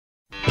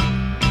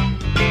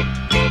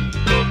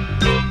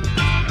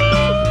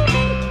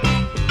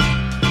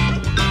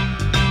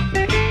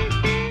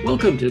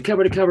Welcome to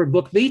Cover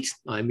Book Meet.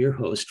 I'm your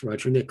host,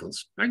 Roger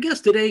Nichols. Our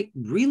guest today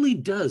really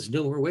does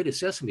know her way to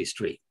Sesame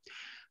Street.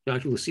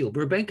 Dr. Lucille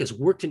Burbank has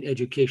worked in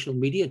educational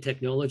media and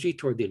technology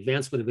toward the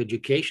advancement of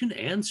education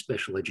and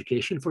special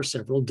education for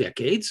several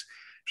decades.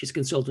 She's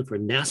consulted for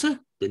NASA,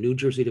 the New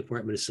Jersey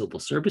Department of Civil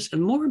Service,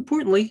 and more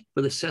importantly,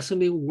 for the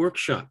Sesame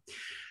Workshop.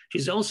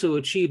 She's also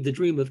achieved the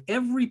dream of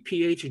every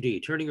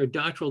PhD, turning her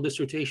doctoral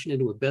dissertation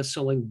into a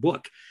best-selling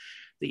book,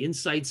 The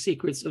Inside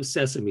Secrets of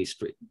Sesame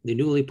Street. The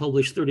newly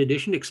published third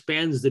edition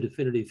expands the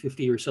definitive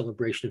 50-year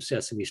celebration of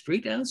Sesame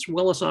Street, as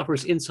well as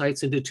offers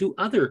insights into two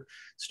other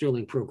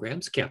Sterling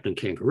programs, Captain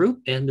Kangaroo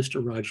and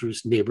Mr.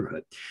 Rogers'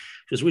 Neighborhood.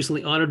 She was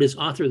recently honored as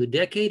Author of the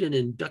Decade and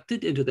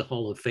inducted into the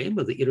Hall of Fame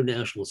of the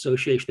International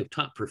Association of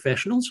Top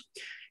Professionals.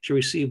 She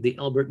received the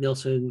Albert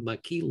Nelson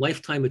McKee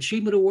Lifetime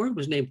Achievement Award,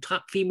 was named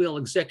Top Female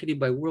Executive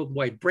by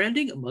Worldwide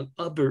Branding, among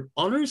other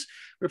honors.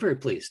 We're very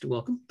pleased to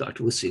welcome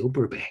Dr. Lucille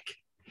Burbank.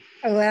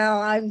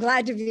 Well, I'm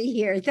glad to be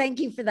here. Thank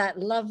you for that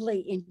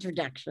lovely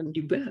introduction.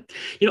 You bet.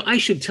 You know, I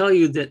should tell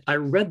you that I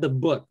read the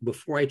book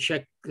before I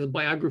checked the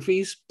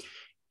biographies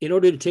in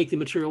order to take the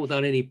material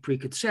without any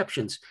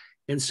preconceptions.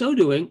 And so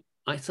doing,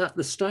 I thought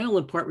the style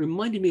in part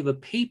reminded me of a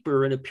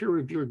paper in a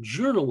peer-reviewed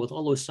journal with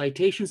all those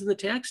citations in the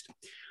text.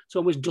 So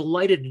I was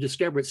delighted to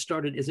discover it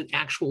started as an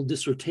actual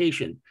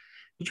dissertation.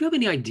 Did you have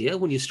any idea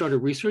when you started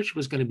research it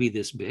was going to be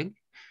this big?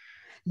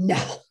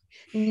 No,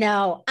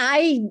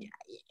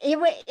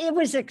 it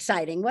was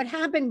exciting. What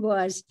happened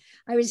was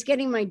I was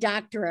getting my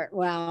doctorate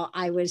while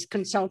I was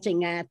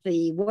consulting at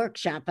the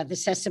workshop, at the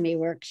Sesame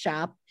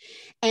Workshop.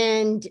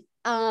 And,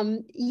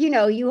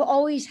 you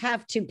always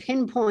have to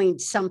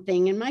pinpoint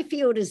something. And my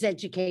field is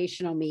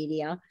educational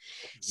media.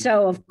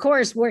 So, of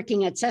course,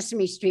 working at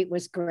Sesame Street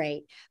was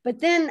great. But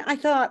then I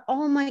thought,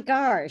 oh, my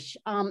gosh,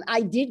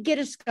 I did get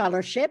a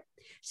scholarship.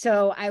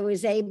 So I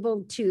was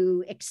able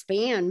to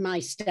expand my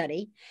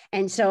study.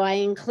 And so I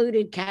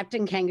included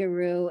Captain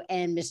Kangaroo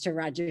and Mr.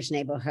 Rogers'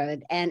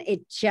 Neighborhood. And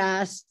it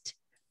just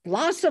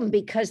blossomed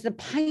because the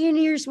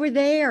pioneers were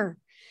there.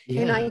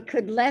 Yeah. And I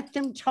could let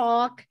them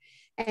talk.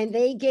 And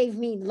they gave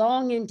me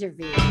long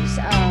interviews, 3 or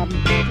 4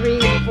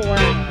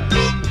 hours.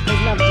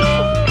 I'd love to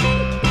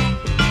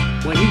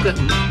talk. Well, you've got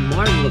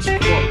marvelous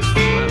quotes.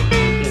 Wow.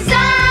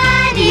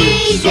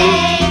 Sunny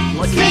day,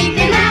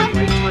 sleeping out,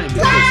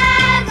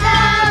 clouds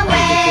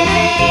away,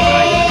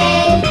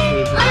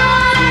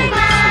 on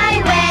my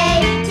way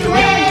to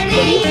where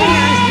the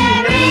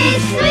air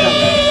is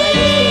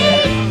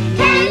sweet.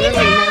 Can you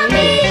tell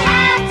me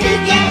how to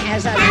get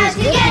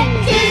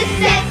to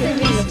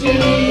Sesame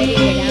Street?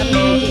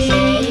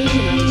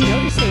 I was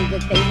noticing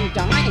that they were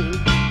dying.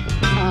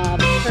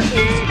 For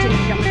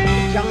instance,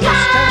 John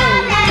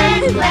Stone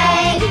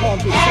called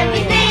the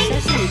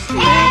Sesame Street.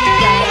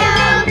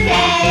 Okay.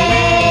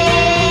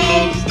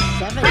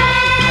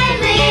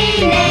 Friendly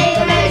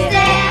neighbors,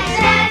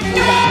 that's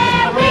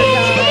where we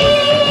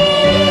live.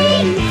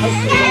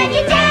 Can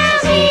you tell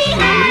me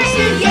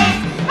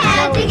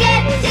how to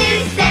get to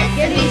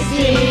Sesame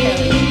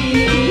Street?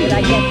 Did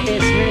I get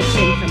this rich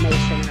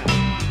information right?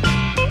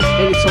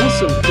 And it's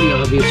also pretty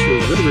obvious for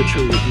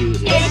literature reviews.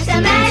 It's a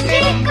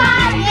magic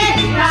carpet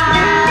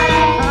ride.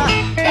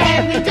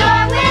 Every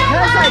door will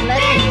open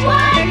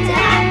wide to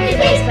happy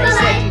people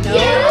like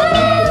you.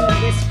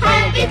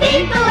 Happy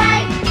people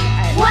like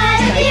what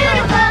a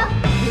beautiful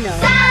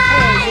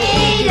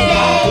sunny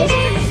day.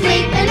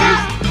 Sleeping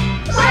out,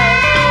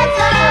 clouds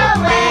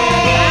away.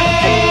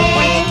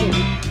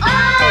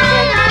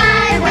 On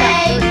my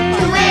way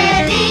to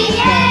where the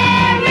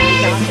air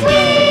is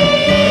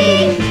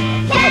sweet.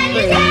 Can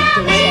you tell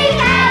me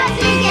how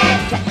to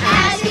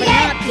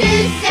get to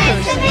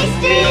Sesame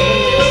Street?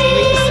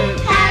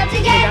 How to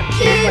get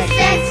to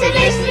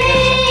Sesame Street?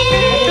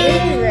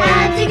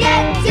 How to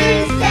get to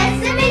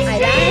Sesame Street?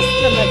 I'd ask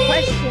them a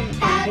question,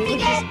 and they would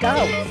just go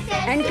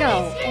and go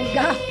and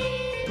go.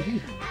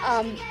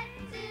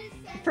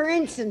 For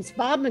instance,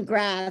 Bob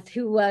McGrath,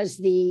 who was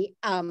the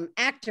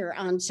actor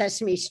on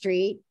Sesame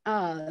Street,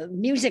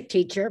 music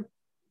teacher,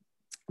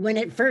 when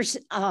it first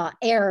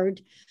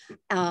aired,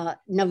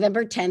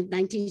 November 10th,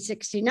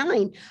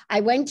 1969, I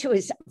went to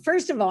his,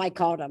 first of all, I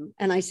called him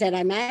and I said,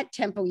 I'm at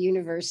Temple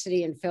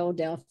University in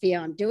Philadelphia.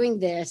 I'm doing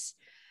this.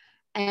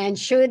 And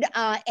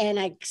and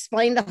I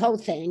explained the whole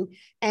thing.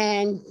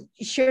 And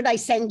should I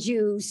send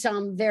you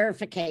some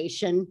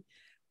verification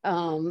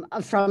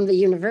from the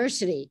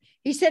university?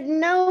 He said,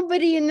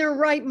 nobody in their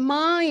right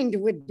mind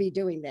would be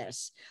doing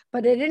this.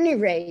 But at any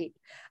rate,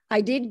 I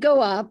did go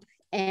up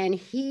and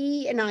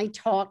he and I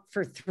talked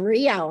for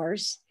 3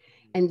 hours.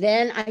 And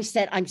then I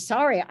said, I'm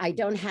sorry, I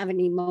don't have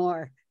any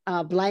more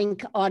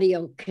blank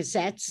audio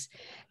cassettes.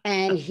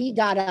 And he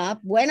got up,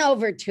 went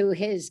over to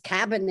his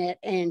cabinet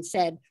and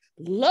said,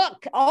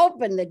 look,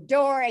 open the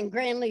door. And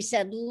grandly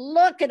said,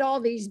 look at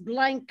all these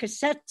blank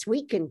cassettes.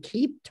 We can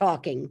keep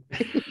talking.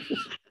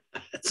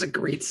 That's a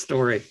great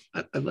story.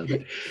 I love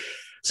it.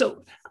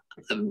 So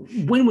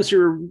when was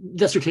your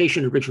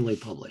dissertation originally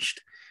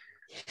published?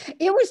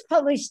 It was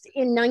published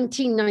in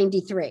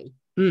 1993.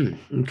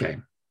 Okay.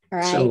 All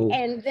right.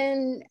 And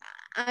then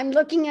I'm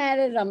looking at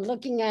it. I'm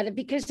looking at it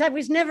because I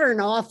was never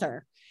an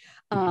author.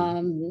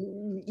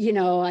 You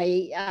know,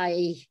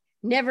 I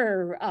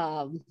never,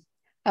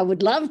 I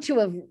would love to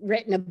have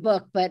written a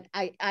book, but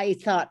I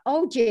thought,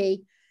 oh,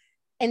 gee.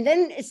 And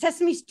then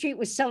Sesame Street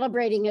was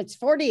celebrating its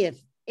 40th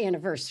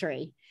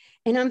anniversary.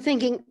 And I'm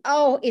thinking,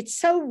 oh, it's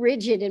so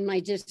rigid in my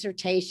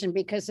dissertation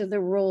because of the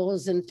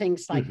rules and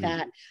things like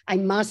that. I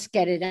must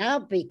get it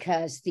out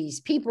because these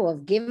people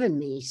have given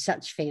me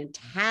such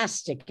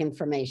fantastic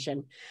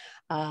information,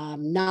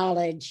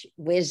 knowledge,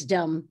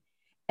 wisdom,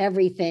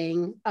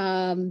 everything.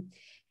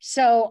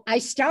 So I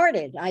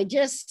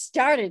just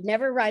started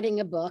never writing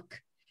a book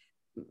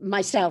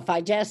myself. I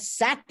just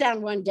sat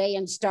down one day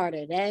and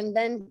started, and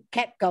then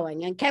kept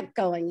going and kept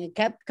going and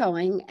kept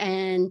going.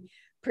 And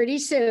pretty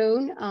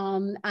soon,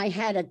 I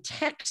had a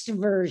text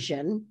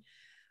version,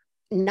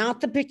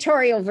 not the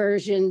pictorial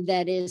version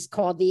that is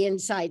called The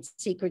Inside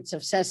Secrets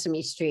of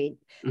Sesame Street.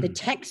 The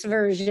text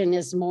version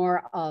is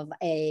more of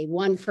a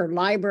one for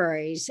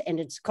libraries, and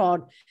it's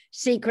called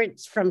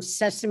Secrets from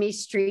Sesame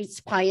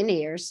Street's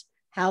Pioneers,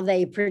 How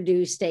They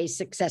Produced a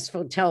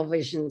Successful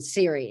Television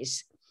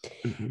Series.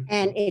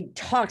 And it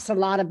talks a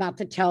lot about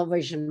the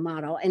television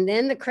model. And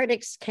then the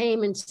critics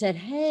came and said,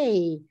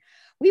 hey,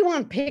 we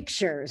want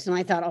pictures. And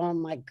I thought, oh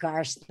my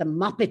gosh, the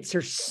Muppets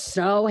are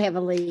so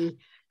heavily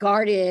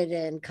guarded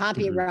and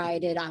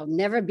copyrighted. I'll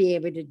never be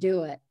able to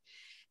do it.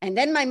 And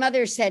then my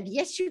mother said,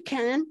 yes, you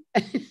can.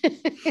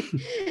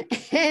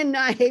 And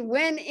I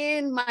went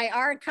in my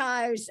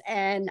archives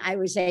and I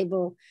was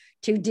able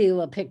to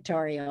do a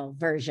pictorial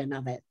version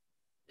of it.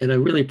 And I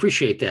really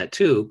appreciate that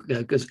too,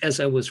 because as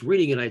I was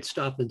reading it, I'd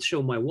stop and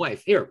show my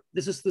wife, here,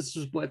 this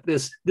is what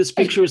this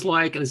picture is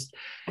like. And it's,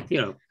 you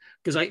know,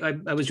 because I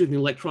was doing the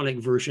electronic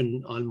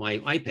version on my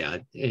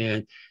iPad,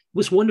 and it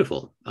was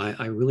wonderful.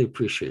 I really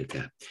appreciate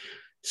that.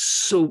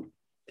 So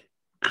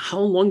how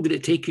long did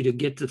it take you to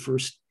get the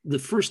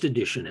first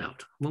edition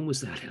out? When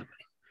was that happening?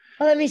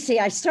 Well, let me see.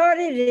 I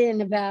started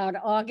in about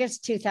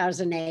August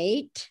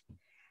 2008.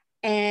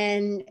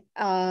 And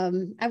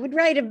I would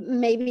write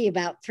maybe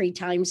about 3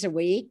 times a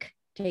week,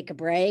 take a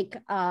break.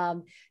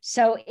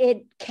 So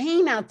it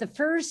came out, the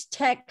first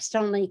text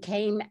only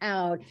came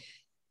out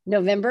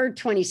November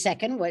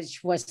 22nd,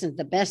 which wasn't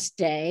the best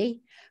day.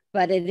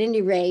 But at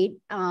any rate,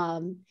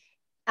 let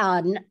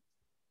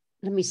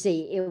me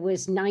see, it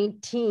was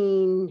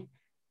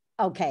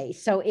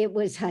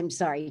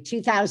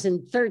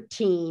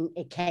 2013,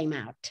 it came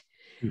out,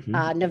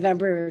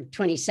 November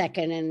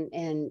 22nd,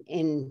 and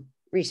in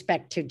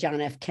respect to John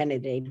F.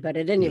 Kennedy, but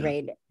at any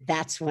rate,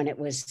 that's when it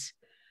was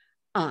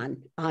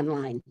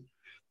online.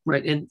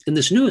 Right, and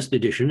this newest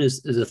edition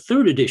is a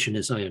 3rd edition,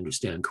 as I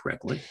understand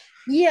correctly.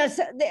 Yes,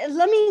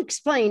 let me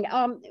explain.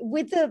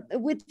 With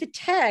the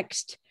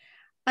text,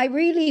 I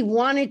really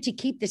wanted to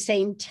keep the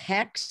same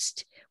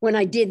text when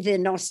I did the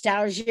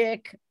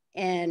nostalgic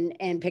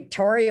and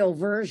pictorial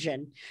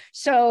version.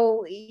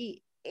 So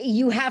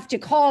you have to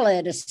call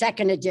it a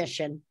 2nd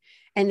edition,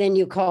 and then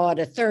you call it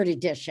a 3rd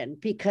edition,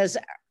 because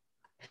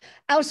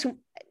else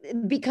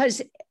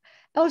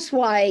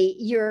why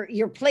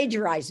you're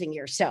plagiarizing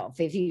yourself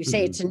if you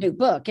say it's a new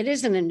book. It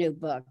isn't a new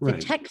book. Right.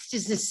 The text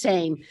is the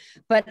same,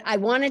 but I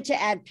wanted to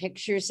add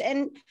pictures,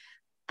 and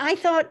I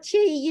thought,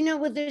 gee, you know,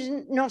 with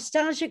the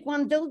nostalgic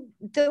one,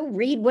 they'll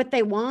read what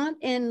they want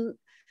and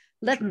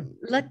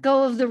let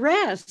go of the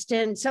rest.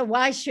 And so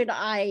why should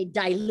I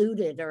dilute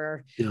it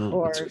or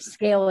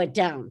scale it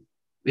down?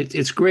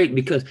 It's great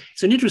because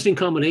it's an interesting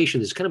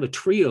combination. It's kind of a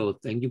trio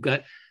thing. You've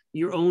got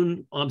your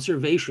own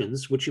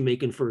observations, which you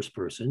make in first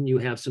person. You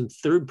have some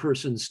third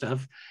person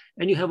stuff,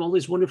 and you have all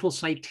these wonderful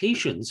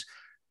citations,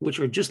 which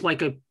are just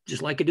like a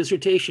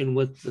dissertation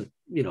with the,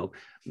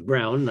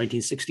 Brown,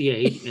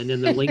 1968, and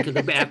then the link in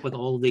the back with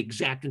all of the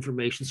exact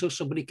information, so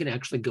somebody can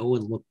actually go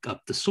and look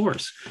up the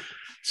source.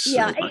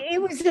 So, it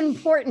was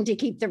important to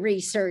keep the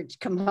research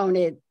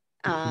component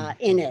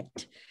in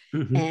it,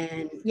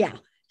 and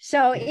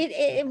so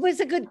it was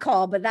a good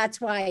call, but that's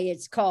why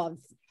it's called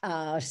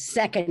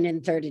 2nd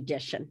and 3rd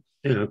edition.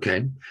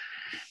 Okay.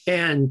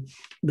 And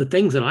the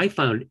things that I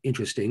found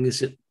interesting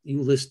is that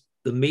you list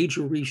the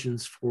major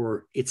reasons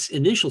for its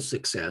initial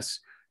success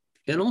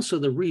and also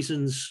the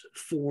reasons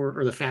for,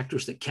 or the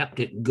factors that kept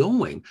it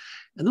going.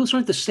 And those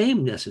aren't the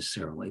same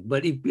necessarily,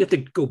 but you have to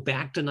go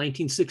back to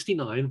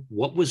 1969,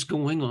 what was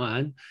going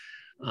on.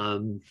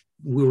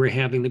 We were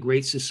having the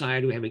Great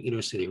Society, we were having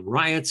inner city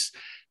riots.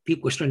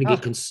 People were starting to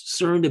get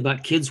concerned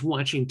about kids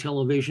watching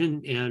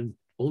television and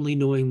only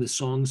knowing the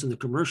songs and the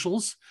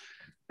commercials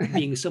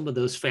being some of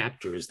those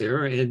factors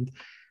there. And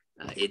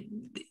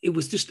it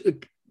was just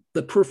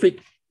the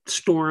perfect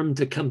storm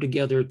to come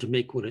together to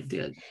make what it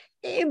did.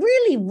 It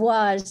really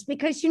was,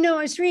 because,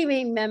 as we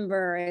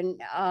remember in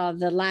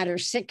the latter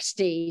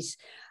 60s,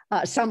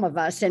 some of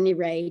us, at any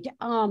rate,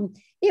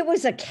 it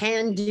was a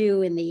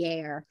can-do in the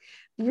air,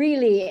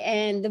 really.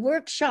 And the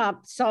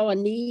workshop saw a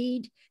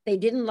need. They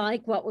didn't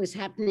like what was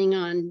happening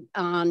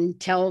on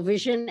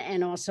television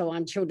and also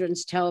on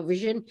children's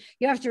television.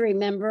 You have to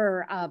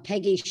remember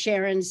Peggy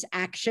Sharon's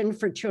Action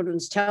for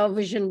Children's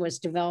Television was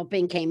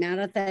developing, came out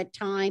at that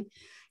time.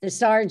 The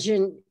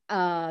Sergeant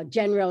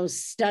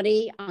General's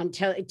study on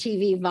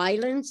TV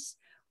violence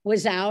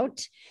was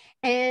out.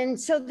 And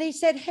so they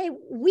said, hey,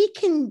 we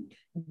can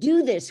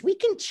do this. We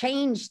can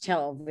change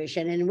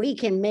television and we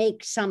can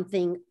make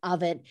something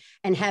of it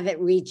and have it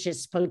reach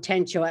its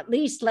potential. At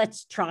least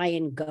let's try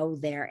and go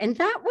there. And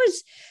that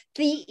was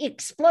the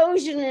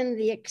explosion and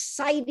the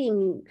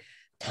exciting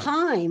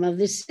time of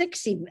the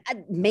 60s.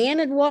 Man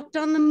had walked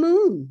on the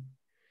moon.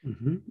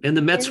 Mm-hmm. And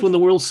the Mets won the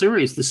World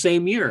Series the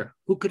same year.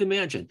 Who could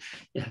imagine?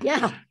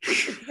 Yeah,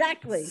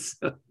 exactly.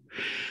 So,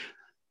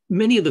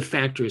 many of the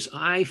factors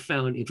I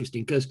found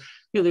interesting because,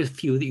 there's a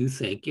few that you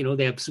think,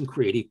 they have some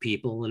creative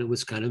people and it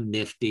was kind of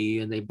nifty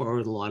and they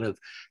borrowed a lot of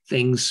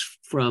things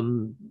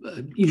from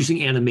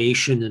using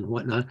animation and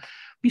whatnot.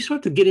 You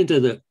start to get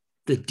into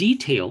the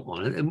detail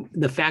on it and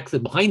the fact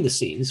that behind the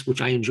scenes,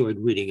 which I enjoyed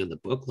reading in the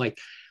book, like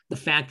the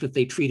fact that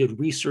they treated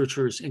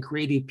researchers and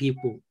creative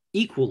people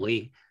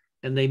equally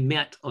and they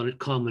met on a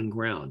common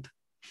ground.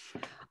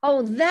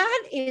 Oh,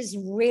 that is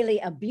really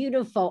a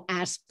beautiful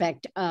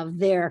aspect of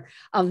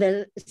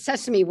the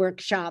Sesame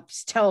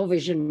Workshop's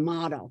television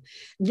model.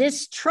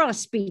 This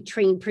trust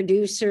between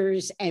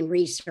producers and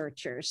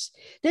researchers.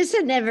 This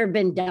had never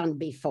been done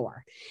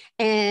before.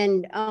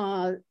 And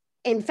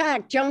in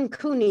fact, Joan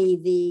Cooney,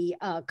 the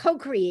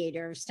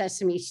co-creator of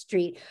Sesame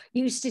Street,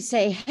 used to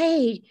say,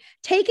 hey,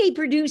 take a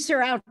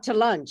producer out to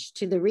lunch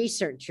to the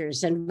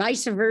researchers and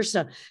vice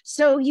versa.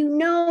 So you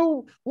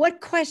know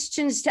what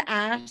questions to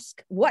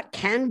ask, what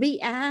can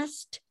be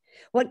asked,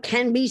 what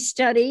can be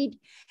studied.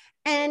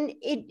 And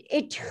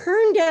it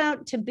turned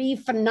out to be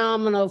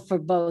phenomenal for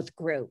both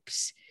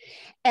groups.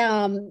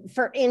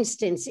 For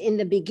instance, in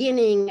the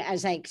beginning,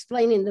 as I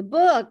explain in the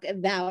book,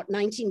 about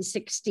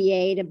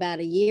 1968, about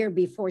a year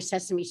before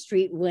Sesame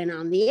Street went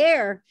on the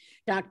air,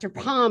 Dr.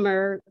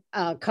 Palmer,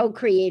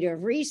 co-creator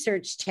of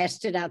research,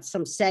 tested out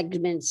some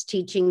segments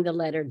teaching the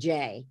letter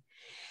J.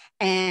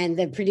 And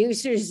the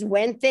producers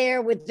went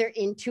there with their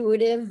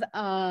intuitive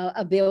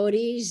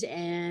abilities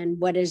and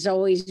what has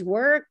always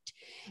worked.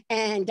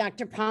 And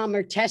Dr.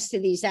 Palmer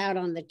tested these out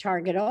on the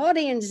target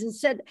audience and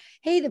said,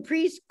 hey, the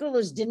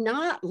preschoolers did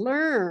not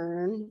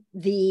learn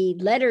the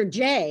letter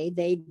J.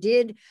 They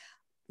did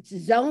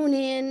zone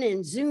in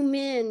and zoom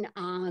in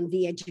on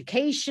the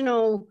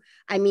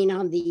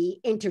on the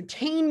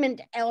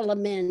entertainment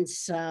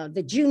elements,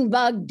 the June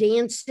bug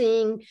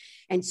dancing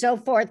and so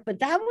forth. But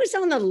that was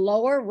on the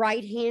lower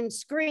right-hand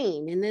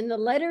screen. And then the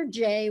letter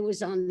J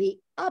was on the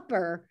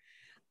upper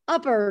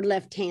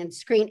left-hand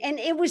screen, and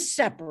it was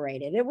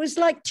separated. It was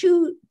like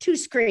two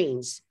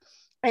screens.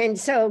 And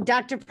so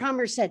Dr.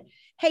 Palmer said,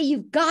 hey,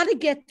 you've got to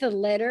get the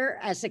letter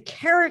as a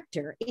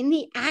character in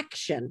the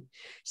action.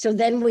 So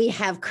then we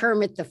have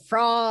Kermit the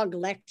Frog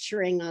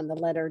lecturing on the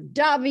letter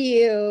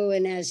W,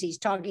 and as he's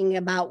talking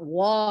about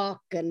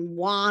walk and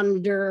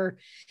wander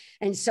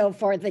and so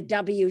forth, the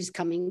W's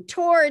coming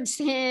towards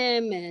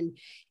him, and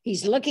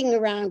he's looking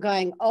around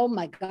going, oh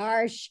my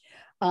gosh,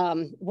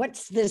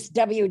 what's this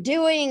W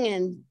doing?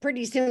 And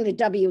pretty soon the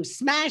W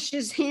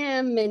smashes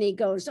him and he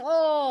goes,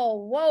 oh,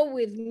 woe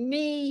with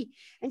me.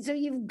 And so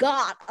you've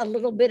got a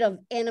little bit of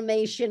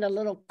animation, a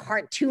little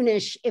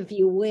cartoonish, if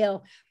you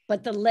will,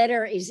 but the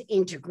letter is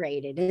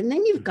integrated. And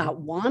then you've got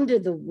Wanda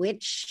the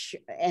witch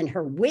and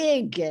her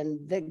wig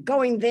and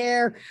going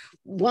there.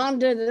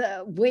 Wanda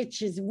the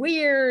witch is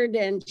weird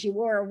and she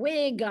wore a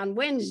wig on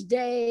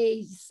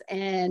Wednesdays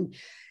and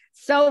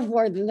so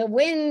forth, and the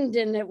wind,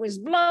 and it was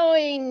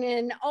blowing,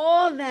 and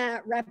all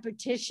that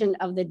repetition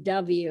of the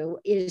W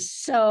is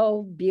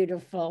so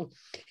beautiful.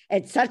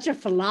 It's such a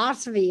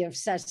philosophy of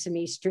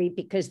Sesame Street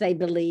because they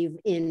believe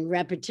in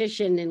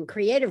repetition and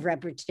creative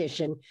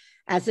repetition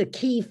as a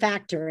key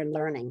factor in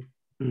learning.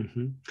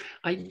 Mm-hmm.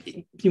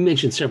 You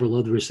mentioned several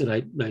others that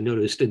I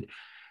noticed, and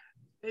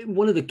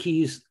one of the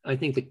keys, I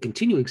think, the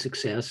continuing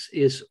success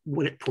is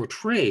what it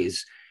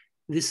portrays.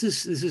 This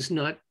is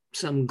not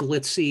some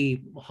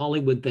glitzy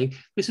Hollywood thing.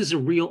 This is a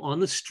real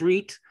on the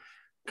street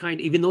kind,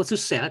 even though it's a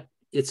set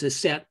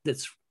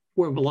that's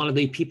where a lot of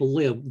the people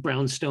live,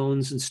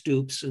 brownstones and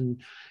stoops and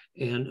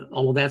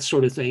all of that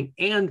sort of thing.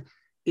 And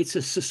it's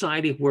a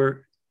society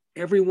where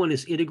everyone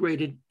is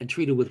integrated and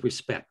treated with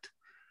respect.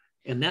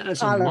 And that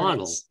is a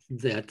model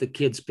that the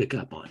kids pick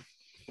up on.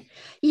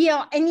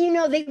 Yeah, and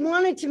they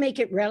wanted to make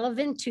it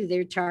relevant to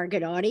their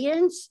target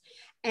audience.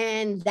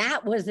 And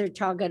that was their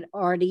target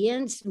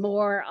audience,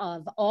 more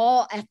of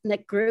all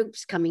ethnic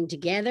groups coming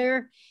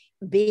together,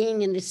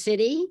 being in the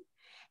city.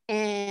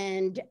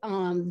 And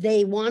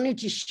they wanted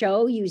to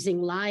show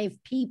using live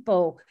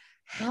people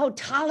how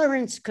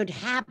tolerance could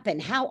happen,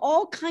 how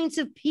all kinds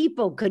of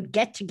people could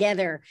get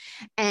together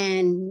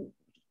and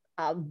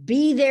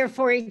be there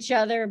for each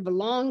other,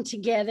 belong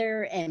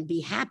together, and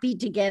be happy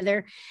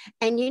together.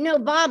 And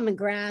Bob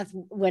McGrath,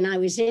 when I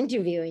was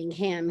interviewing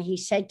him, he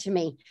said to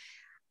me,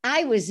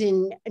 I was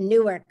in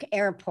Newark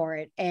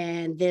Airport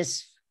and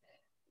this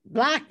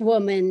Black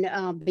woman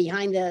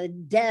behind the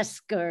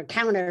desk or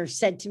counter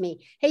said to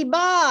me, "Hey,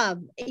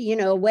 Bob,"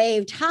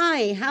 waved,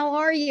 "Hi, how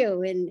are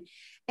you?" And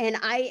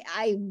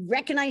I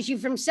recognize you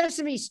from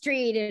Sesame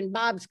Street. And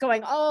Bob's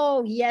going,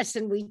 "Oh, yes.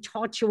 And we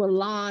taught you a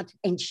lot."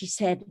 And she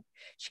said,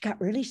 she got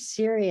really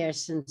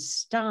serious and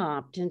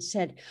stopped and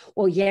said,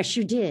 "Well, yes,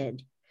 you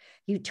did.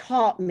 You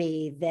taught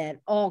me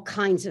that all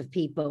kinds of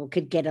people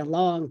could get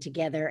along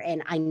together.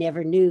 And I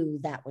never knew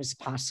that was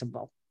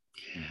possible."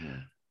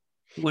 Yeah.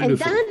 And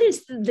Wonderful. that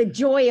is the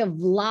joy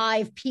of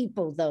live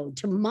people, though,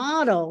 to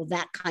model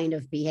that kind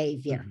of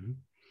behavior.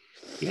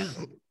 Mm-hmm. Yeah.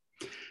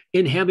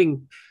 And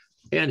having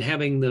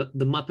the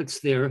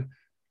Muppets there,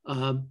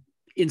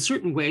 in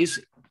certain ways,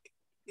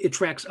 it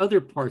tracks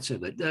other parts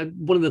of it.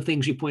 One of the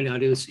things you point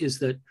out is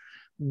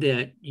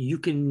that you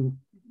can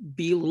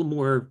be a little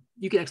more,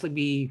 you can actually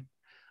be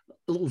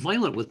a little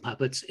violent with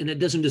puppets, and it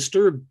doesn't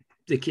disturb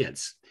the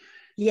kids.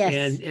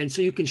 Yes. And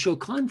so you can show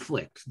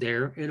conflict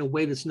there in a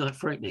way that's not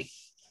frightening.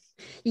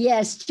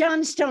 Yes,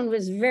 John Stone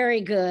was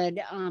very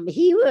good.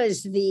 He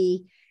was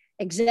the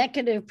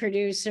executive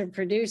producer,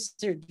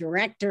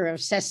 director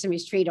of Sesame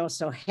Street,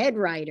 also head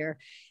writer,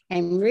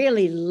 and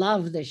really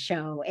loved the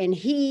show. And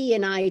he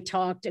and I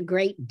talked a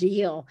great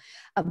deal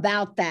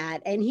about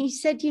that. And he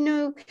said,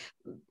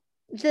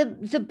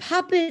 the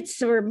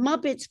puppets or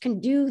Muppets can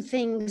do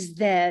things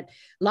that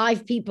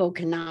live people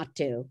cannot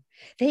do.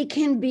 They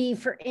can be,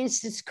 for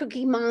instance,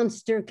 Cookie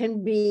Monster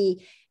can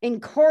be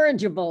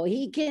incorrigible.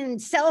 He can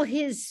sell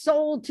his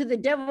soul to the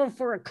devil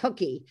for a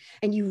cookie.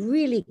 And you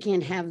really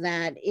can't have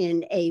that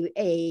in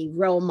a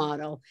role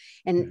model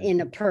and in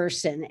a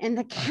person. And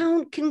the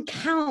count can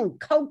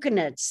count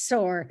coconuts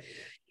or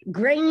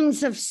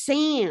grains of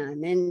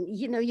sand. And,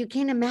 you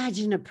can't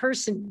imagine a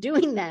person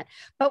doing that.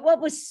 But what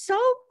was so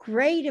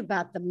great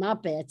about the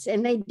Muppets,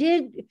 and they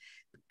did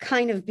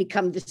kind of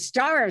become the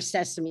star of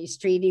Sesame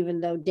Street,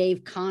 even though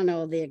Dave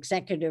Cano, the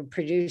executive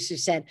producer,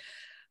 said,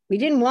 "We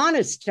didn't want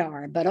a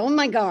star, but oh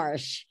my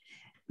gosh."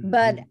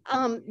 But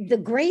the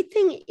great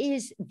thing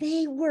is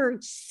they were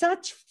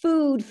such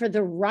food for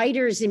the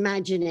writers'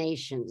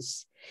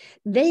 imaginations.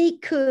 They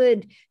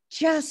could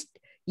just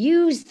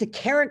use the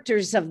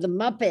characters of the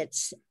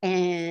Muppets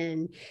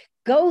and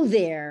go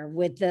there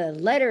with the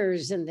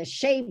letters and the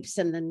shapes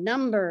and the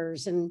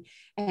numbers, and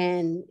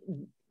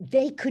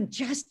they could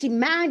just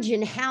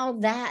imagine how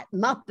that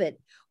Muppet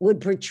would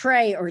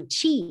portray or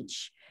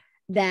teach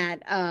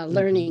that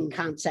learning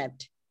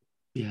concept.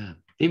 Yeah,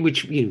 in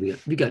which you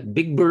got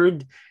Big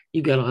Bird,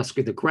 you got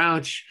Oscar the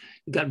Grouch,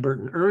 you got Bert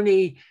and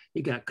Ernie,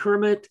 you got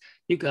Kermit,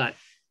 you got,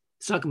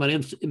 talk about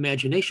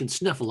imagination,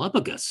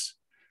 Snuffleupagus.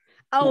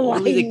 Oh,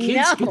 only the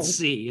kids could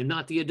see and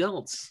not the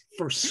adults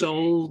for so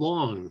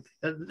long.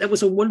 That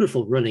was a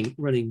wonderful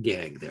running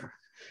gag there.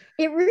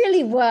 It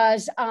really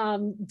was.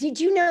 Did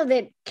you know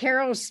that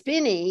Carol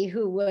Spinney,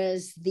 who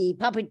was the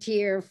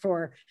puppeteer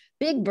for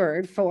Big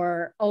Bird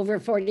for over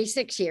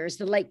 46 years,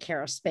 the late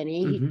Carol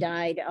Spinney, he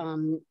died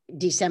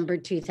December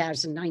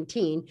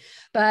 2019,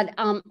 but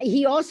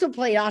he also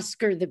played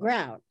Oscar the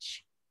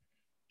Grouch.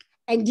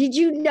 And did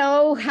you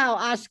know how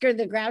Oscar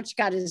the Grouch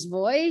got his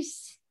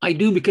voice? I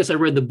do, because I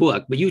read the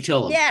book, but you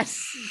tell them. Yes.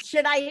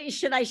 Should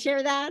I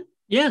share that?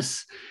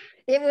 Yes.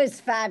 It was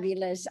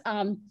fabulous.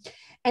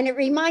 And it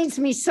reminds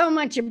me so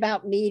much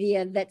about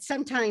media that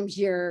sometimes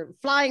you're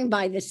flying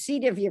by the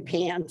seat of your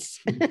pants.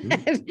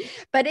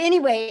 But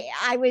anyway,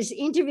 I was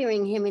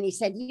interviewing him and he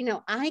said,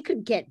 I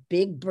could get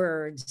Big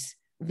Bird's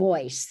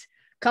voice,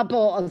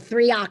 couple of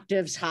 3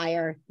 octaves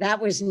higher.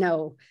 That was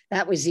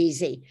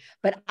easy.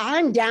 But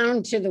I'm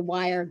down to the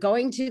wire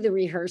going to the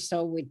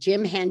rehearsal with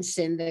Jim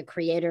Henson, the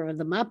creator of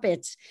the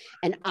Muppets,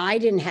 and I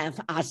didn't have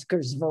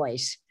Oscar's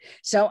voice.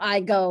 So I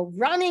go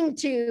running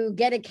to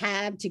get a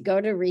cab to go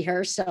to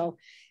rehearsal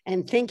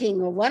and thinking,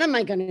 well, what am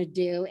I going to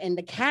do? And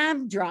the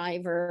cab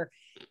driver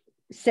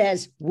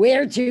says,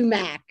 "Where to,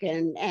 Mac?"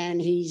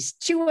 And he's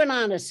chewing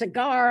on a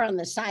cigar on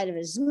the side of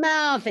his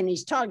mouth. And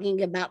he's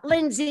talking about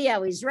Lindsay,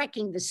 how he's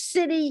wrecking the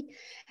city.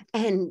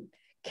 And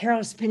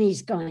Carol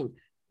Spinney's going,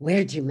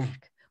 "Where to,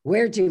 Mac?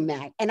 Where to,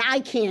 Mac?" And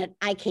I can't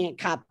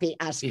copy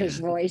Oscar's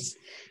voice,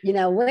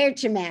 where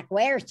to, Mac,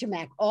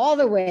 all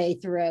the way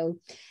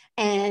through.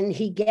 And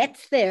he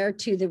gets there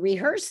to the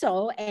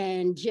rehearsal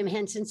and Jim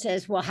Henson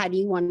says, "Well, how do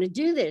you want to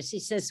do this?"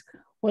 He says,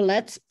 "Well,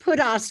 let's put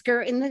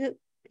Oscar in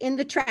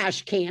the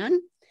trash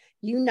can.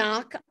 You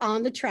knock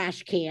on the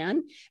trash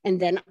can and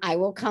then I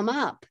will come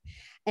up."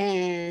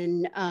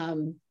 And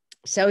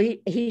so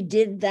he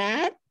did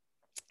that.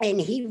 And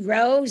he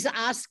rose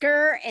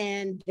Oscar,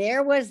 and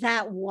there was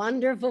that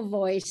wonderful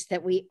voice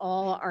that we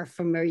all are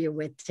familiar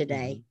with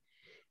today.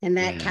 And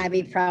that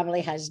cabbie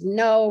probably has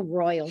no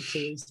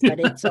royalties,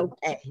 but it's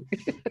okay.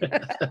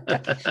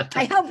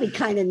 I hope he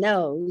kind of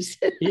knows.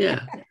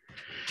 Yeah.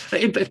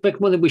 In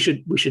fact, one thing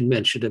we should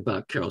mention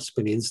about Carol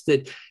Spinney is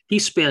that he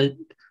spent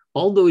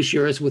all those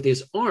years with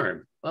his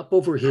arm up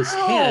over his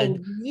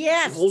head,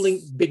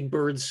 holding Big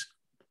Bird's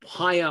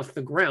high off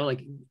the ground,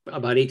 like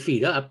about 8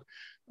 feet up,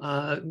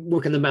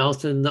 working the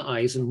mouth and the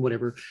eyes and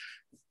whatever,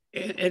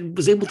 and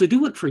was able to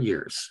do it for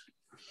years.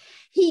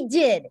 He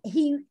did.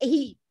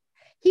 He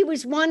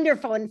was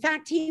wonderful. In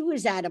fact, he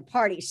was at a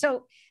party.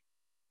 So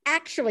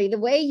actually, the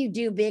way you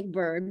do Big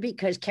Bird,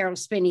 because Carol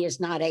Spinney is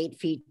not 8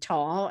 feet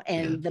tall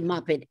and the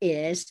Muppet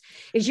is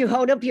you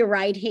hold up your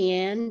right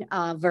hand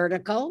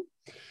vertical,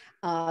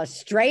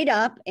 straight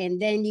up,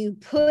 and then you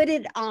put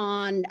it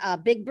on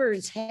Big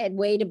Bird's head,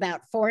 weighed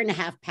about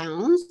 4.5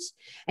 pounds,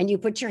 and you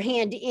put your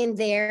hand in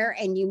there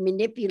and you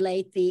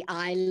manipulate the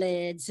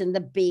eyelids and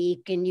the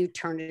beak and you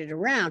turn it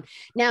around.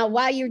 Now,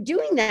 while you're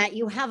doing that,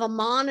 you have a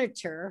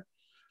monitor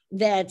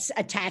that's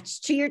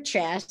attached to your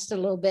chest a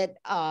little bit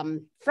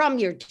from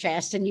your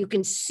chest, and you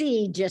can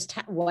see just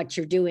what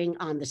you're doing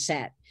on the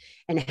set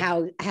and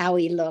how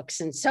he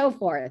looks and so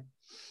forth.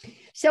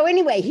 So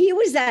anyway, he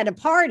was at a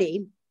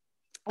party,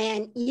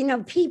 and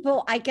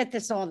people, I get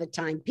this all the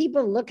time.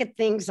 People look at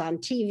things on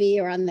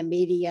TV or on the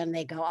media and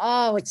they go,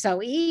 oh, it's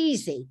so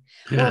easy.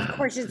 Well, of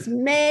course, it's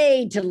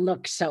made to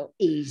look so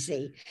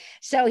easy.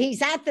 So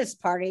he's at this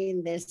party,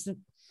 and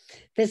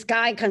this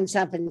guy comes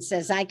up and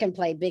says, I can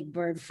play Big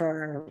Bird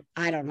for,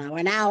 I don't know,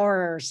 an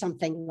hour or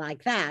something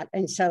like that.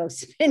 And so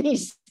Spinny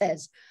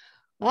says,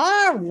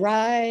 all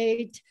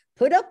right,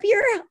 put up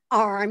your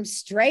arm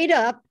straight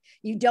up.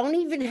 You don't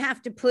even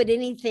have to put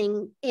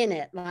anything in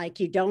it. Like,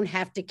 you don't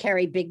have to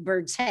carry Big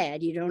Bird's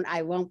head.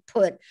 I won't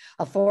put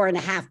a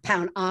 4.5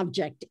 pound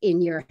object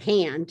in your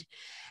hand.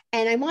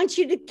 And I want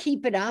you to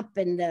keep it up.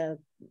 And the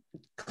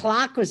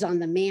clock was on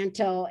the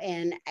mantle,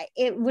 and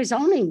it was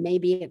only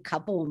maybe a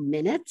couple of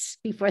minutes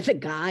before the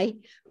guy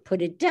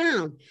put it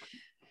down.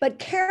 But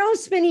Carol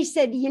Spinney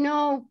said,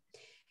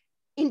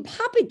 in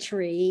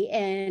puppetry,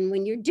 and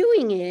when you're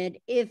doing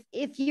it,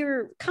 if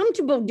you're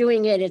comfortable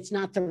doing it, it's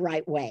not the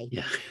right way.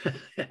 Yeah.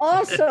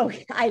 Also,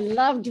 I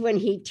loved when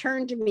he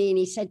turned to me and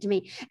he said to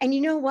me, and you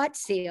know what,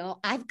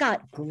 Seal, I've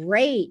got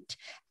great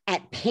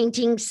at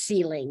painting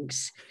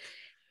ceilings.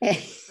 And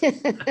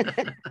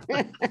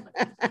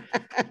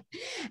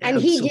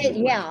he did,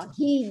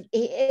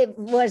 it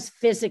was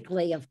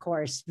physically, of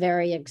course,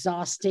 very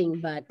exhausting,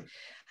 but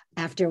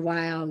after a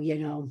while,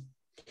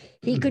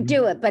 he could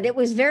do it. But it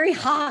was very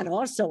hot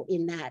also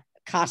in that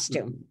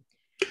costume.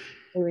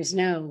 There was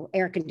no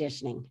air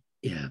conditioning.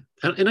 Yeah.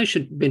 And I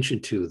should mention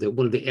too that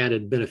one of the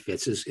added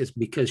benefits is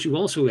because you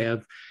also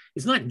have,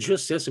 it's not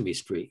just Sesame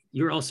Street.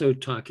 You're also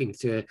talking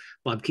to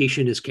Bob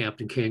Keeshan as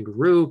Captain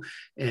Kangaroo,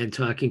 and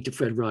talking to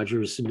Fred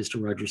Rogers and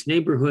Mr. Rogers'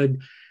 Neighborhood,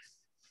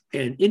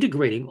 and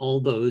integrating all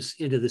those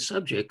into the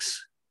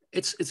subjects.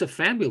 It's a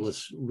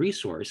fabulous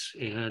resource,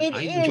 and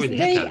I enjoy the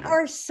heck out of it. They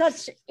are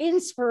such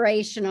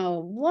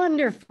inspirational,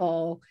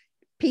 wonderful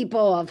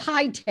people of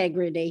high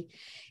integrity.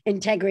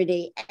 And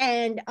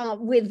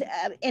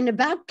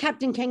about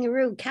Captain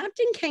Kangaroo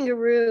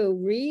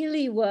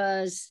really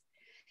was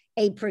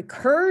a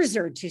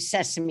precursor to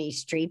Sesame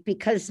Street,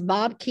 because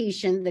Bob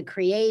Keeshan, the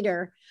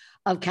creator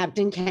of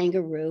Captain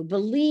Kangaroo,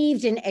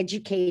 believed in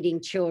educating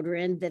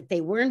children, that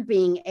they weren't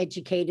being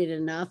educated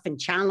enough and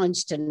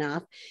challenged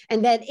enough,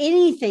 and that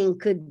anything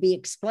could be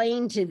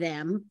explained to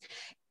them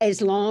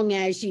as long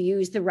as you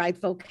use the right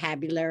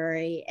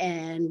vocabulary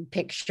and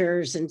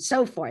pictures and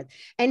so forth.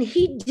 And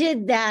he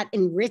did that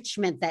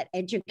enrichment, that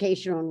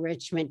educational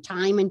enrichment,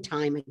 time and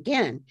time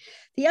again.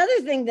 The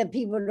other thing that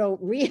people don't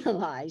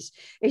realize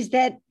is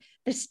that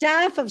the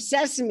staff of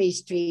Sesame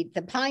Street,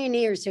 the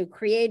pioneers who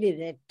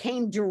created it,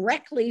 came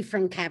directly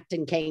from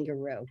Captain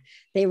Kangaroo.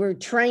 They were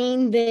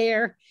trained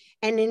there.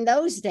 And in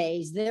those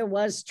days, there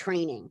was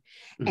training.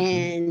 Mm-hmm.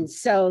 And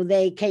so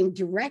they came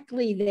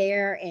directly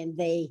there, and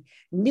they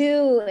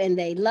knew and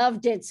they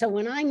loved it. So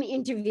when I'm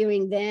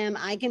interviewing them,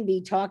 I can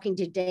be talking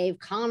to Dave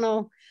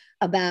Connell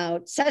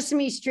about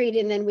Sesame Street,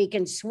 and then we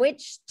can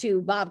switch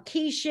to Bob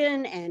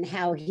Keeshan and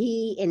how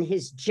he, in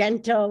his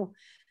gentle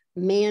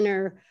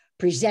manner,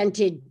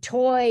 presented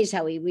toys,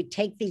 how he would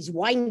take these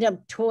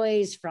wind-up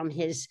toys from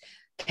his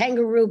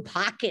kangaroo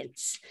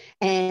pockets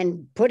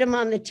and put them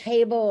on the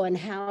table, and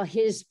how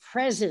his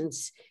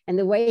presence and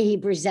the way he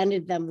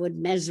presented them would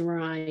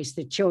mesmerize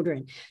the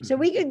children. So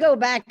we could go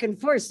back and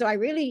forth. So I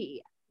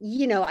really,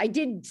 I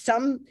did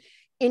some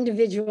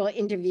individual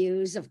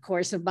interviews, of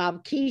course, of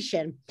Bob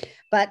Keeshan,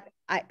 but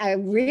I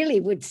really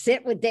would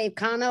sit with Dave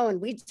Cano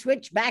and we'd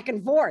switch back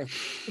and forth.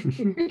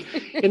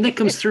 And that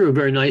comes through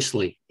very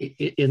nicely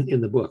in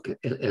the book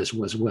as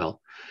well.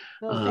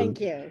 Well,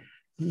 thank you.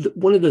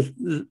 One of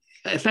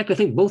in fact, I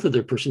think both of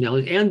their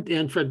personalities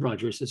and Fred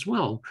Rogers as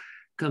well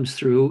comes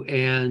through,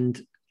 and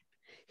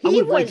I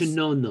would like to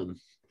know them.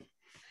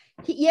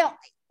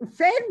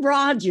 Fred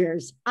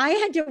Rogers, I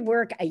had to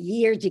work a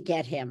year to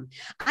get him.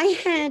 I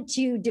had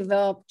to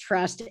develop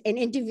trust and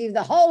interview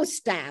the whole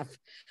staff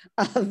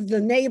of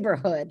the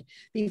neighborhood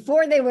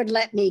before they would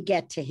let me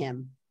get to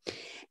him.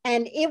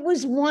 And it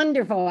was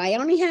wonderful. I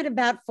only had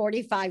about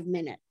 45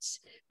 minutes.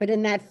 But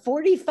in that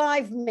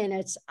 45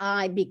 minutes,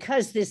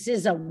 because this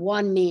is a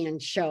one-man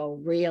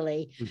show,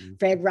 really, mm-hmm.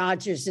 Fred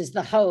Rogers is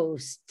the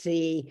host,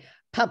 the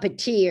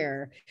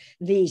puppeteer,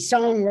 the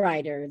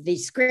songwriter, the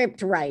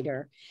script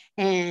writer.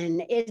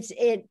 And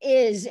it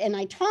is, and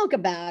I talk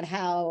about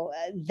how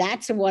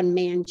that's a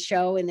one-man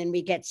show. And then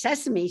we get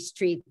Sesame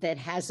Street that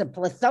has a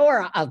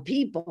plethora of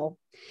people.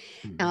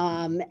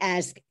 And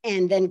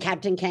then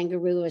Captain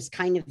Kangaroo is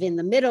kind of in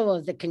the middle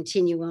of the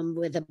continuum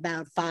with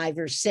about 5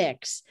 or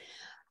 6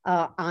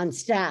 on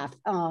staff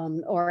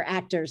or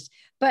actors.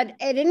 But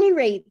at any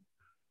rate,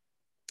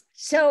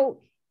 so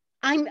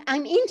I'm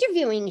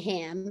interviewing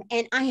him,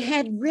 and I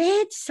had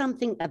read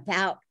something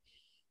about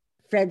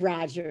Fred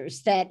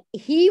Rogers that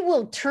he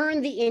will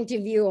turn the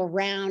interview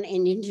around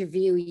and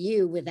interview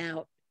you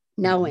without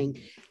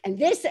knowing. And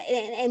this,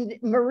 and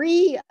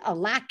Marie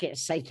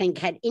Alakis, I think,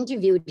 had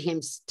interviewed him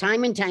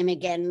time and time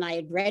again. And I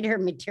had read her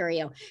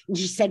material, and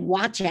she said,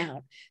 watch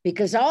out,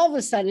 because all of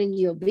a sudden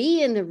you'll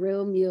be in the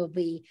room, you'll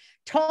be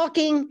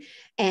talking,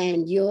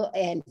 and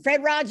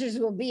Fred Rogers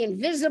will be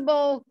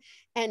invisible.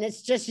 And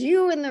it's just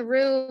you in the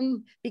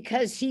room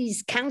because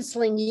he's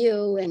counseling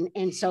you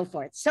and so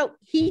forth. So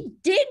he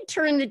did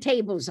turn the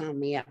tables on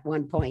me at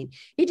one point.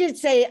 He did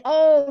say,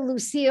 oh,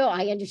 Lucille,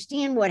 I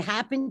understand what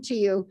happened to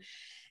you.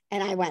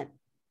 And I went,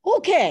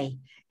 okay.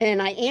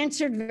 And I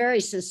answered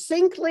very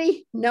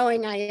succinctly,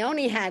 knowing I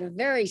only had a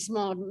very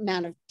small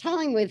amount of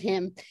time with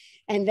him.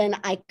 And then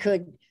I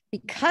could,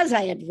 because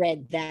I had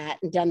read that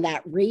and done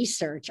that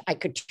research, I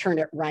could turn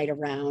it right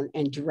around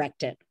and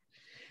direct it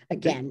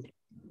again.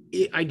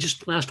 I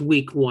just last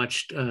week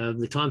watched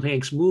the Tom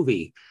Hanks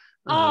movie.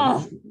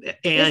 And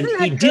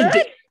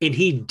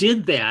he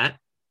did that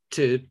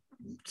to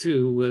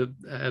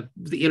the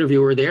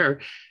interviewer there.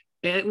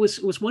 And it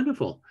was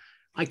wonderful.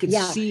 You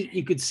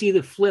could see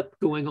the flip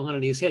going on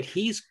in his head.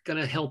 He's going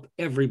to help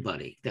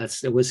everybody. That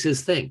was his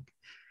thing.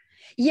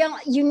 Yeah,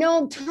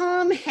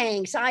 Tom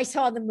Hanks, I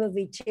saw the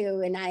movie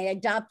too, and I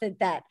adopted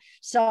that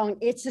song.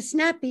 It's a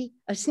snappy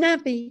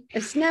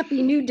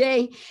new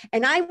day.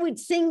 And I would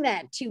sing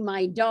that to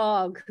my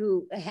dog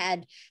who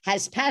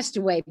has passed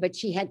away, but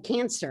she had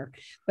cancer.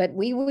 But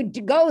we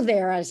would go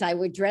there as I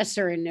would dress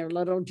her in her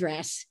little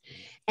dress.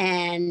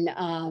 And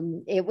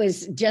it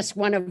was just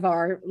one of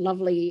our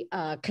lovely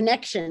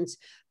connections.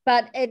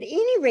 But at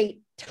any rate,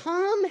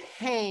 Tom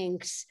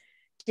Hanks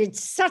did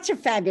such a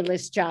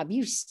fabulous job.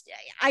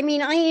 I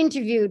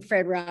interviewed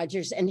Fred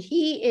Rogers, and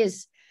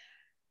he's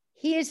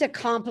a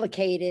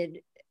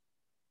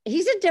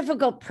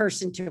difficult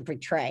person to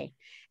portray.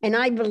 And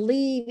I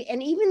believe,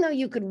 and even though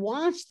you could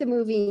watch the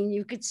movie and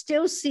you could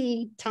still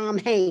see Tom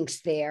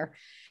Hanks there,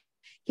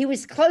 he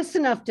was close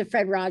enough to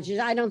Fred Rogers.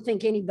 I don't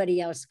think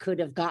anybody else could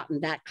have gotten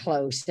that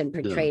close and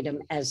portrayed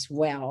him as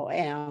well.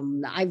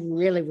 I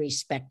really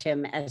respect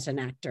him as an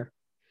actor.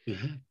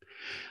 Mm-hmm.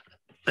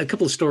 A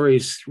couple of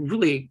stories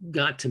really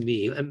got to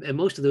me, and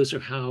most of those are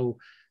how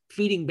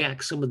feeding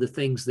back some of the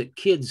things that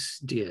kids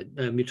did.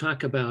 You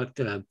talk about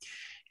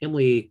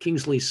Emily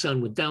Kingsley's son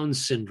with Down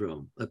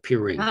syndrome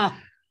appearing,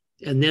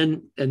 and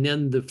then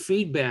the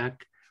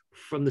feedback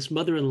from this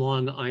mother in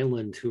Long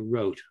Island who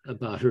wrote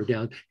about her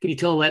Down. Can you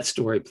tell that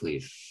story,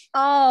 please?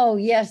 Oh,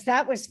 yes,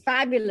 that was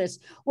fabulous.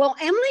 Well,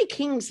 Emily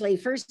Kingsley,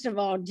 first of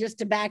all, just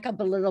to back up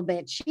a little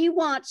bit, she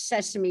watched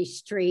Sesame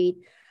Street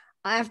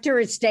after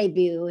its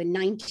debut in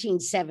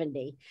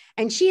 1970.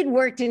 And she had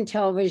worked in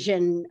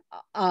television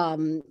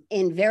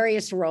in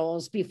various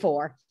roles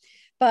before,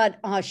 but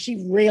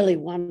she really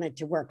wanted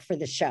to work for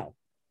the show.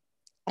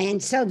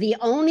 And so the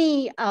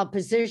only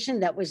position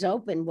that was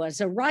open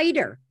was a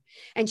writer.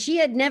 And she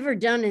had never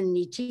done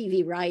any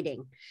TV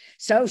writing.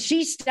 So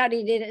she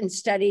studied it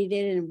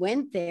and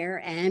went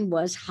there and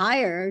was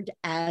hired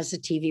as a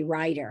TV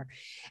writer.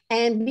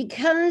 And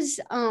because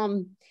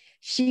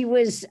she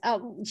was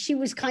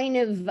kind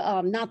of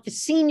not the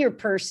senior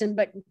person,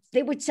 but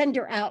they would send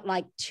her out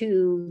like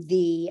to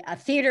the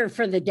theater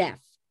for the deaf.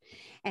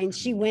 And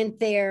she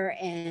went there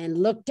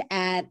and looked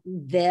at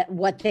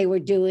what they were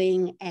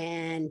doing.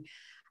 And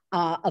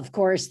of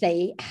course,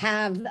 they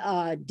have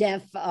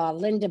deaf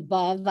Linda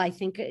Bove, I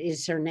think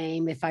is her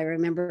name, if I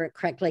remember it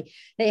correctly.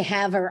 They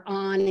have her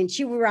on, and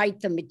she would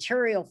write the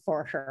material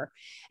for her.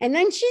 And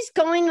then she's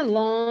going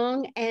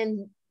along,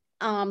 and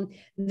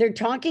they're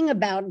talking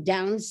about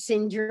Down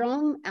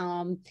syndrome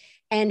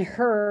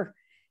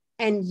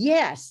and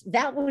yes,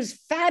 that was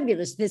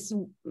fabulous. This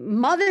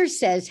mother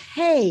says,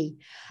 hey,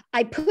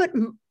 I put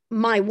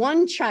my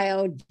one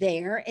child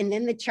there, and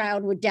then the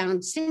child with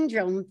Down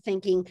syndrome,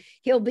 thinking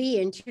he'll be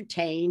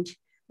entertained,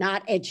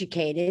 not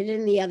educated,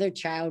 and the other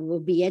child will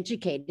be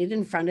educated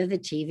in front of the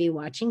TV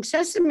watching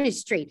Sesame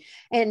Street.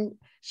 And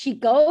she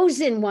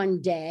goes in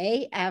one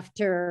day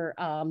after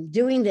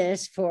doing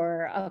this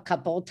for a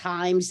couple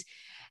times,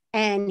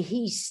 and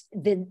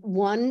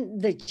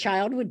the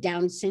child with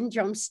Down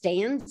syndrome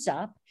stands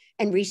up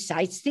and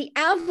recites the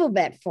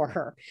alphabet for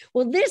her.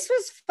 Well, this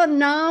was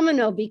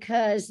phenomenal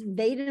because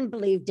they didn't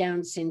believe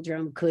Down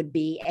syndrome could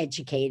be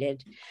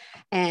educated.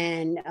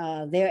 And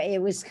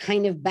it was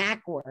kind of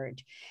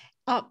backward.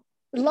 Lo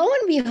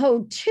and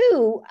behold,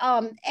 too,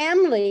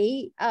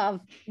 Emily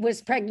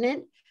was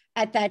pregnant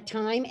at that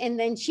time. And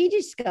then she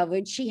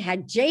discovered she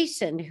had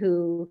Jason,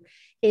 who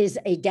is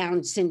a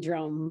Down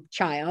syndrome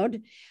child,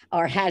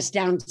 or has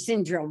Down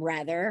syndrome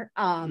rather.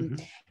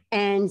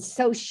 And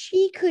so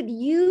she could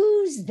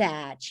use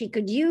that. She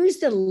could use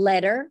the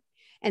letter.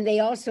 And they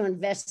also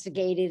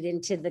investigated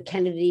into the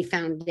Kennedy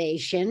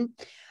Foundation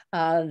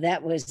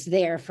that was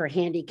there for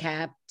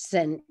handicaps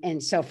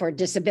and so for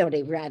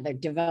disability, rather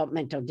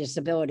developmental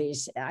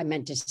disabilities, I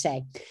meant to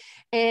say.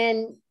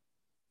 And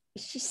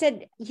she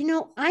said, you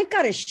know, I've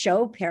got to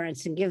show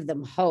parents and give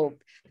them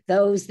hope,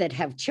 those that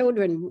have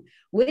children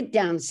with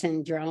Down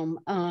syndrome,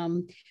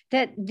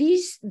 that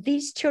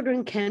these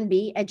children can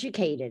be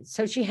educated.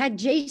 So she had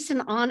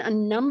Jason on a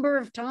number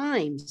of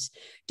times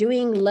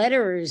doing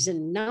letters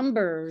and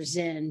numbers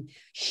and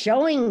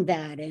showing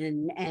that.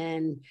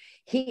 And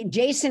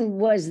Jason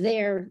was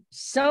there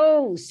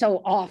so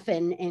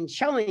often and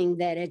showing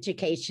that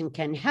education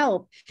can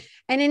help.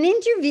 And in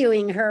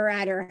interviewing her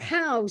at her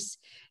house,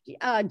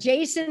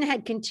 Jason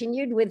had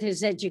continued with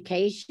his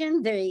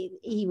education.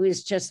 He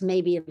was just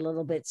maybe a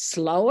little bit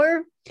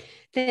slower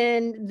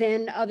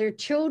than other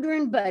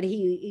children, but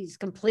he's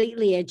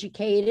completely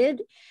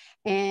educated.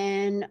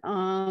 And,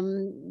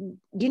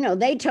 you know,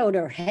 they told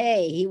her,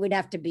 hey, he would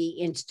have to be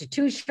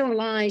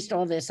institutionalized,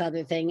 all this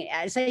other thing.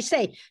 As I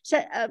say,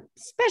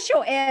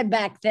 special ed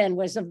back then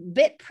was a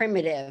bit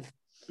primitive.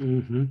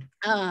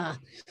 A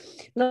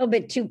little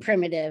bit too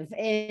primitive.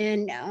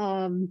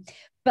 And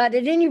but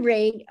at any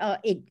rate,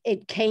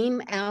 it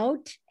came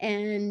out.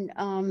 And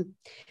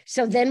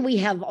so then we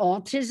have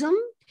autism,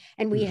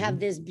 and we have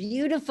this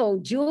beautiful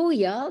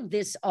Julia,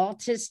 this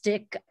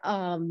autistic,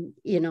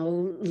 you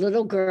know,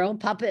 little girl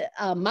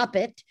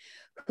Muppet,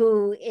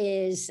 who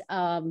is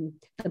the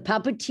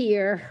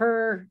puppeteer.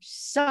 Her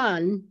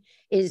son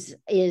is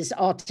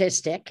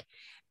autistic.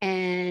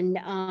 And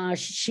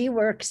she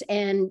works,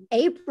 and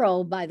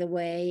April, by the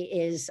way,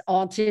 is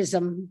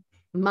Autism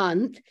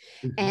Month.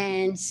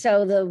 And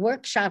so the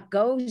workshop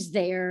goes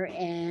there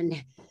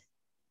and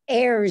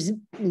airs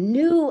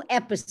new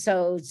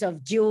episodes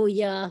of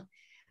Julia,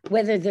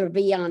 whether they'll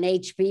be on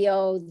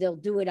HBO, they'll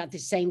do it at the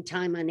same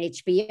time on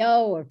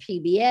HBO or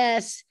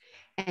PBS.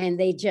 And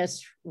they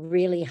just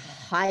really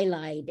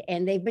highlight,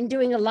 and they've been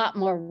doing a lot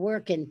more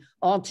work in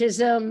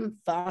autism,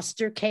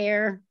 foster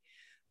care,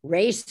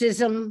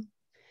 racism,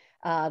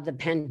 the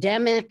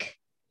pandemic.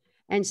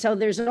 And so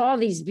there's all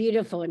these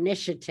beautiful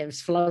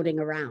initiatives floating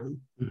around.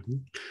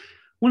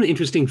 One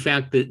interesting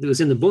fact that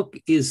was in the book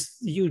is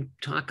you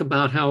talk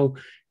about how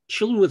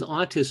children with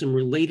autism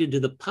related to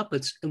the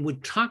puppets and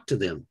would talk to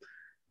them.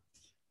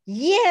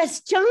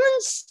 Yes, John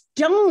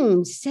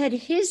Stone said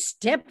his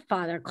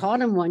stepfather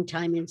called him one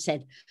time and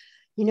said,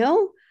 you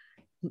know,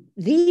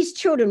 these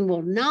children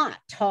will not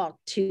talk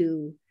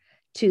to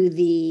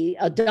the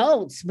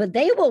adults, but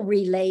they will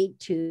relate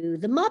to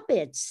the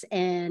Muppets,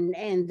 and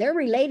they're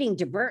relating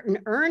to Bert and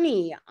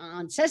Ernie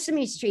on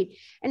Sesame Street.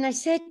 And I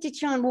said to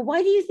John, well,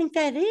 why do you think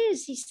that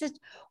is? He said,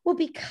 well,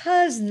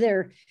 because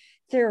they're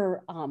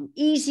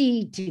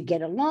easy to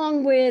get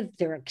along with.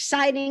 They're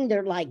exciting.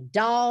 They're like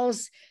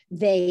dolls.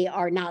 They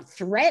are not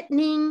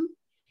threatening,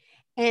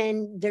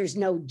 and there's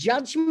no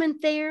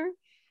judgment there.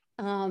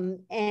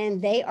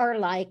 And they are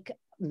like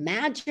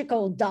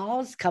magical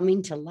dolls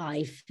coming to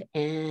life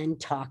and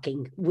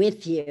talking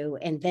with you.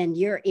 And then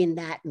you're in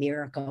that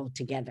miracle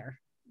together.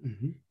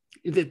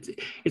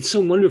 It's so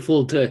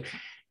wonderful to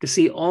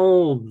see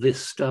all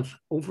this stuff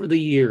over the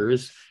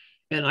years.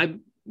 And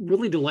I'm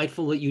really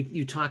delightful that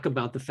you talk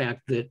about the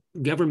fact that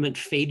government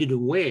faded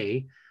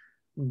away,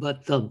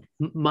 but the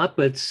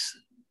Muppets,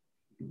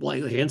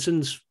 like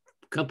Henson's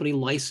company,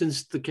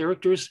 licensed the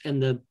characters,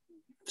 and the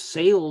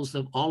sales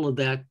of all of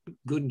that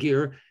good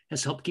gear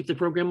has helped keep the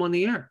program on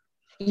the air.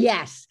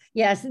 Yes,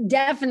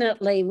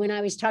 definitely. When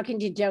I was talking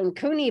to Joan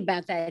Cooney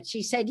about that,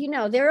 she said, you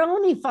know, they'll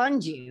only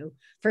fund you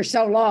for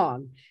so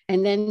long,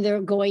 and then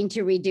they're going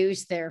to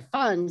reduce their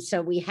funds.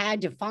 So we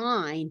had to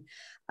find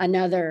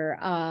another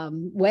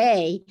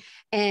way.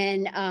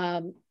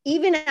 And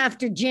even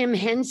after Jim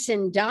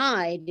Henson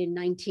died in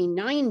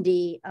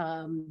 1990,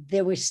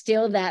 there was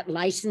still that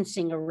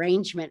licensing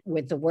arrangement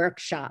with the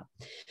workshop.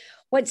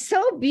 What's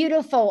so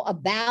beautiful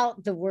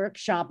about the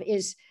workshop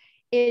is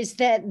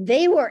that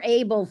they were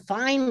able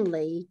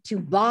finally to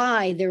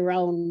buy their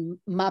own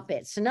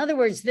Muppets. In other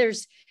words,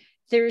 there's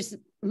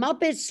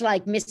Muppets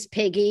like Miss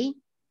Piggy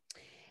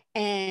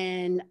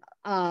and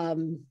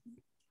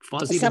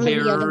Fozzie the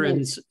Bear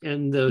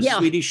and the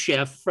Swedish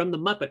Chef from the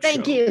Muppet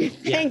Show.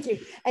 Thank you.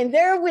 And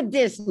they're with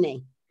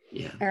Disney.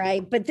 Yeah. All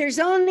right. But there's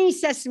only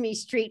Sesame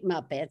Street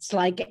Muppets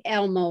like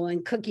Elmo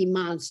and Cookie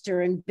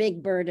Monster and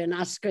Big Bird and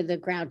Oscar the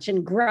Grouch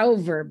and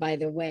Grover, by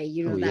the way,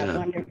 you know, that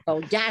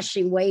wonderful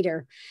dashing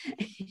waiter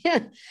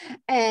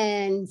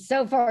and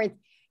so forth,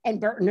 and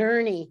Bert and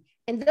Ernie.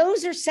 And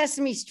those are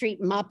Sesame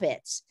Street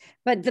Muppets.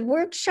 But the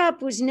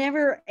workshop was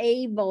never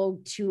able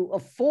to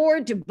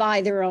afford to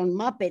buy their own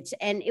Muppets.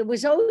 And it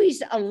was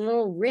always a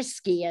little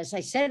risky, as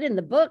I said in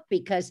the book,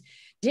 because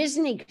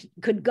Disney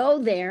could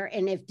go there.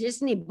 And if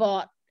Disney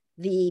bought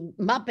the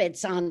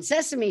Muppets on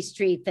Sesame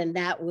Street, then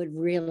that would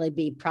really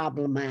be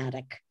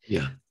problematic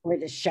for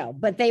the show.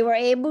 But they were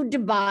able to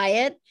buy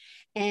it,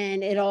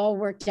 and it all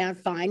worked out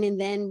fine. And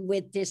then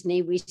with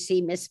Disney, we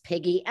see Miss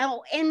Piggy.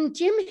 Oh, and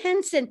Jim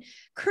Henson,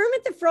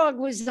 Kermit the Frog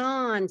was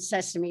on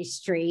Sesame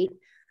Street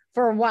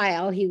for a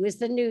while. He was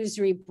the news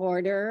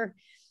reporter,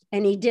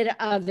 and he did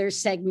other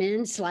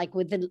segments like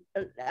with the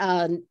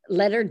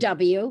letter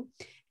W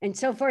and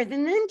so forth.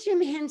 And then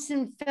Jim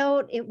Henson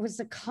felt it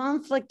was a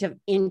conflict of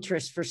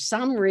interest for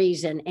some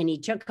reason, and he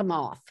took him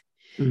off.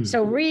 Mm-hmm.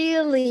 So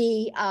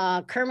really,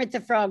 Kermit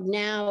the Frog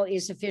now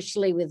is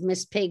officially with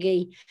Miss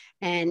Piggy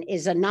and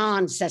is a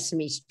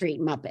non-Sesame Street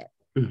Muppet.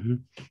 Mm-hmm.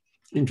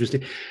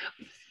 Interesting.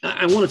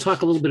 I want to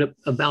talk a little bit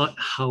about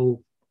how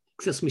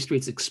Sesame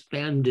Street's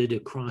expanded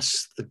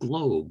across the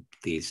globe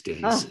these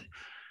days. Oh.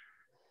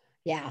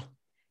 Yeah.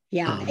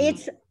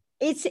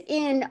 It's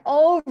in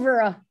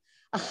over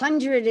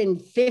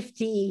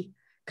 150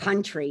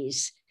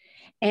 countries,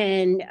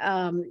 and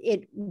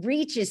it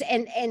reaches,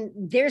 and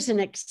there's an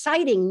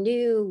exciting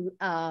new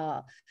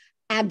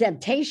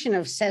adaptation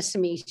of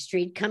Sesame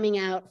Street coming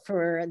out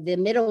for the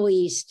Middle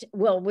East,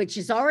 well, which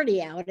is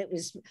already out. It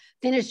was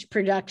finished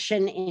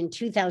production in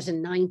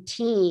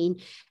 2019,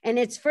 and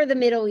it's for the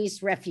Middle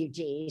East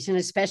refugees, and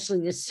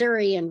especially the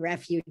Syrian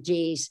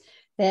refugees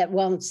that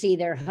won't see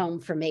their home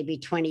for maybe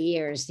 20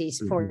 years,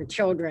 these poor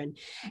children.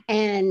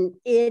 And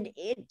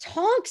it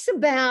talks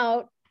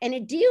about, and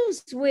it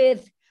deals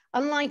with,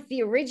 unlike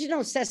the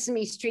original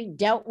Sesame Street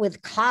dealt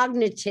with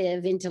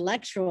cognitive,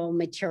 intellectual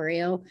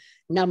material,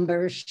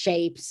 numbers,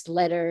 shapes,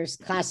 letters,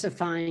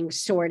 classifying,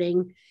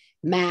 sorting,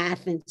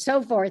 math, and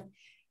so forth.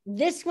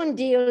 This one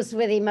deals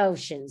with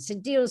emotions.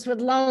 It deals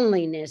with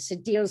loneliness.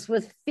 It deals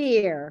with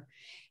fear.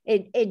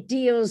 It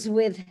deals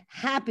with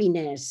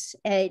happiness.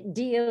 It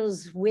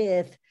deals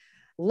with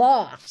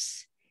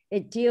loss.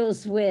 It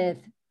deals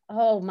with,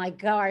 oh my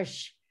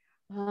gosh,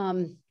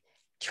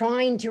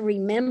 trying to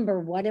remember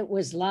what it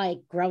was like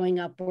growing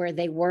up where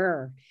they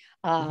were,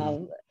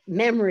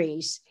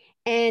 memories.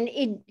 And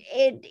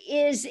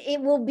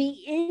it will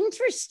be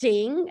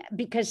interesting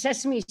because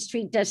Sesame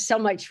Street does so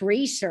much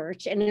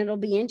research, and it'll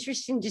be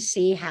interesting to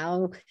see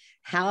how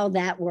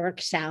that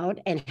works out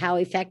and how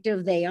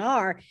effective they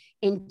are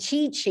in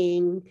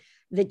teaching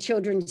the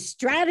children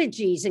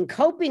strategies and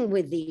coping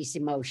with these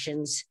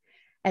emotions,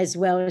 as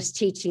well as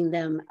teaching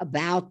them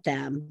about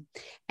them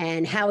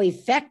and how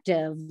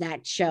effective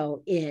that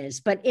show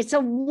is. But it's a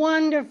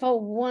wonderful,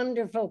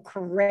 wonderful,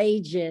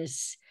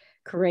 courageous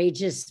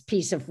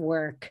piece of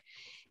work.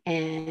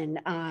 And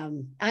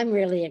I'm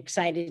really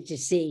excited to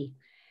see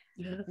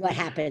what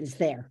happens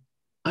there.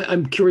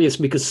 I'm curious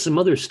because some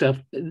other stuff,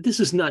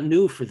 this is not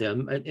new for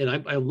them. And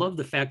I love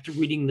the fact of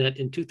reading that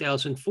in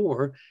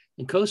 2004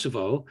 in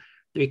Kosovo,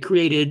 they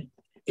created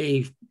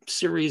a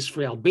series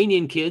for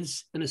Albanian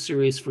kids and a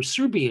series for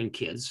Serbian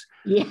kids.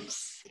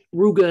 Yes.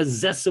 Ruga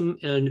Zesem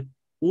and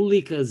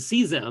Ulika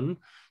Zizem.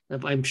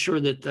 I'm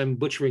sure that I'm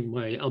butchering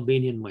my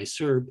Albanian, my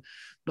Serb,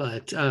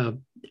 but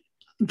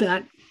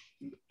that,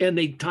 and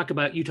you talk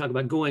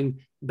about going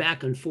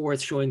back and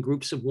forth, showing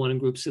groups of one and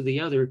groups of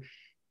the other,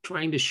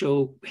 trying to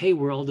show, hey,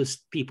 we're all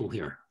just people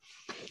here.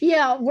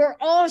 Yeah, we're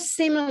all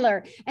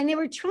similar. And they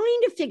were trying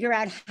to figure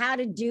out how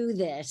to do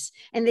this.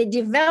 And they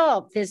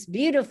developed this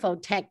beautiful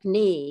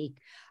technique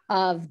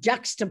of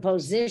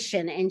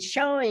juxtaposition and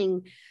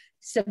showing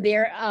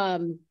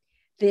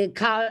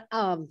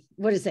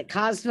what is it,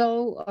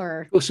 Kosovo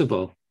or?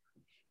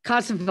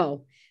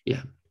 Kosovo.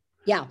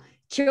 Yeah.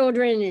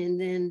 Children,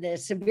 and then the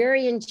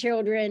Siberian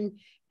children,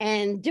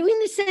 and doing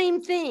the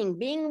same thing,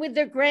 being with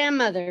their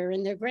grandmother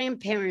and their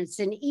grandparents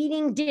and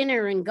eating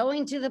dinner and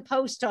going to the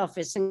post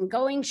office and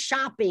going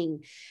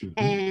shopping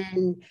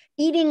and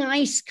eating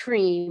ice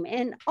cream.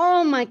 And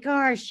oh my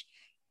gosh,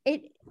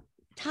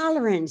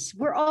 tolerance.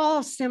 We're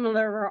all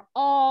similar. We're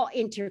all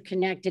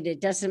interconnected. It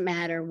doesn't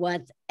matter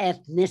what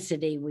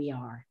ethnicity we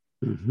are.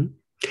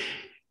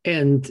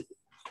 And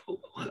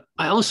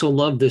I also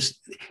love this.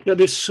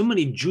 There's so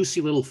many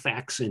juicy little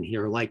facts in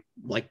here, like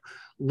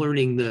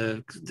learning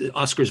the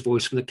Oscar's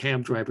voice from the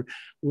cab driver.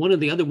 One of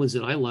the other ones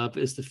that I love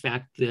is the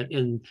fact that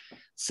in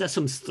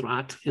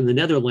Sesamstraat in the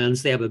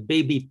Netherlands, they have a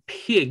baby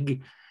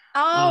pig.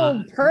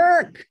 Oh,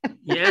 Perk.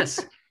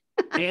 Yes.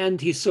 And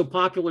he's so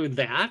popular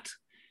that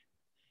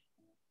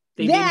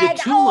they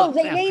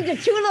named a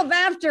tulip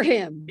after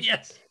him.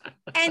 Yes.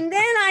 And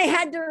then I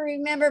had to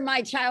remember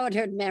my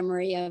childhood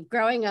memory of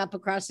growing up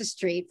across the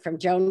street from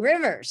Joan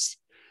Rivers'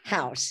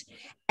 house.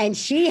 And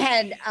she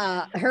had,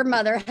 her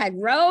mother had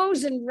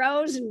rows and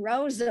rows and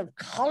rows of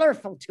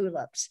colorful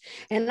tulips.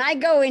 And I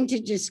go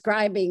into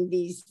describing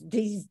these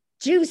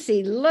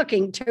juicy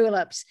looking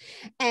tulips.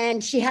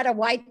 And she had a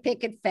white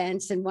picket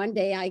fence. And one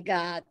day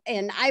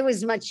and I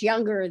was much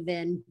younger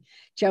than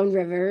Joan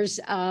Rivers.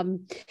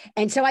 And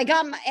so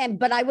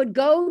but I would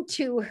go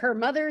to her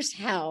mother's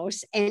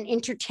house and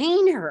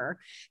entertain her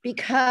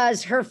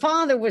because her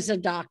father was a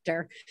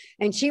doctor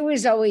and she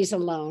was always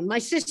alone. My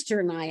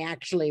sister and I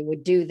actually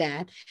would do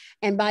that.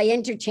 And by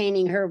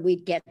entertaining her,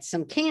 we'd get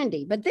some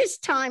candy. But this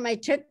time I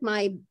took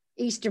my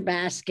Easter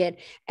basket,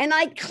 and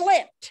I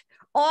clipped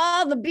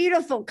all the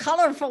beautiful,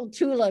 colorful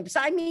tulips.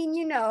 I mean,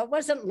 you know, it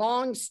wasn't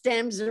long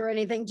stems or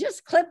anything,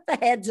 just clipped the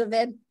heads of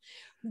it,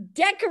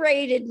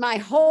 decorated my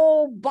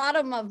whole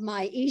bottom of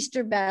my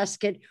Easter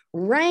basket,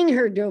 rang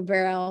her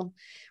doorbell,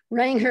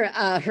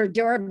 her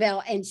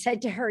doorbell, and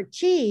said to her,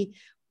 "Gee,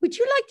 would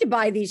you like to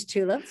buy these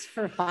tulips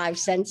for 5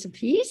 cents a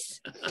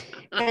piece?"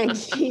 And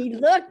she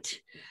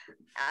looked,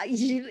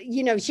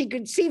 you know, she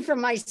could see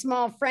from my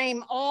small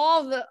frame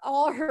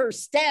all her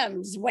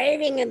stems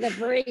waving in the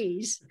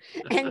breeze.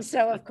 And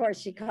so, of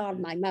course, she called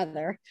my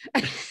mother.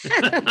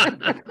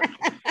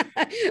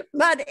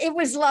 But it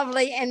was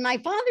lovely. And my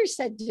father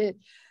said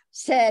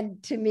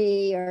to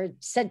me,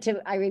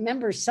 I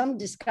remember some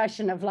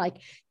discussion of like,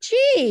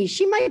 "Gee,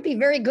 she might be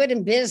very good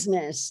in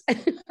business,"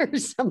 or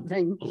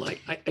something. Well,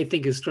 I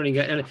think it's turning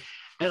out,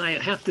 and I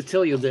have to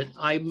tell you that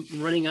I'm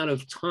running out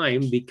of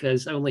time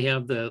because I only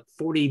have the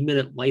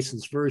 40-minute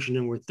licensed version,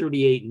 and we're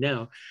 38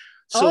 now.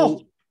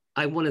 So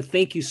I want to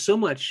thank you so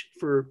much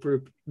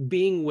for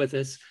being with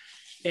us,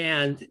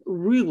 and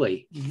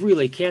really,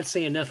 really can't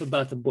say enough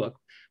about the book,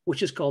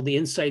 which is called The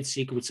Inside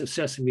Secrets of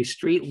Sesame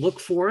Street. Look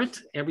for it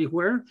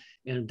everywhere.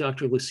 And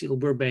Dr. Lucille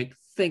Burbank,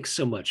 thanks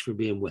so much for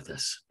being with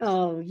us.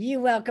 Oh, you're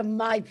welcome.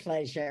 My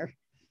pleasure.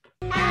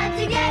 How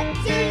to get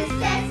to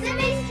Sesame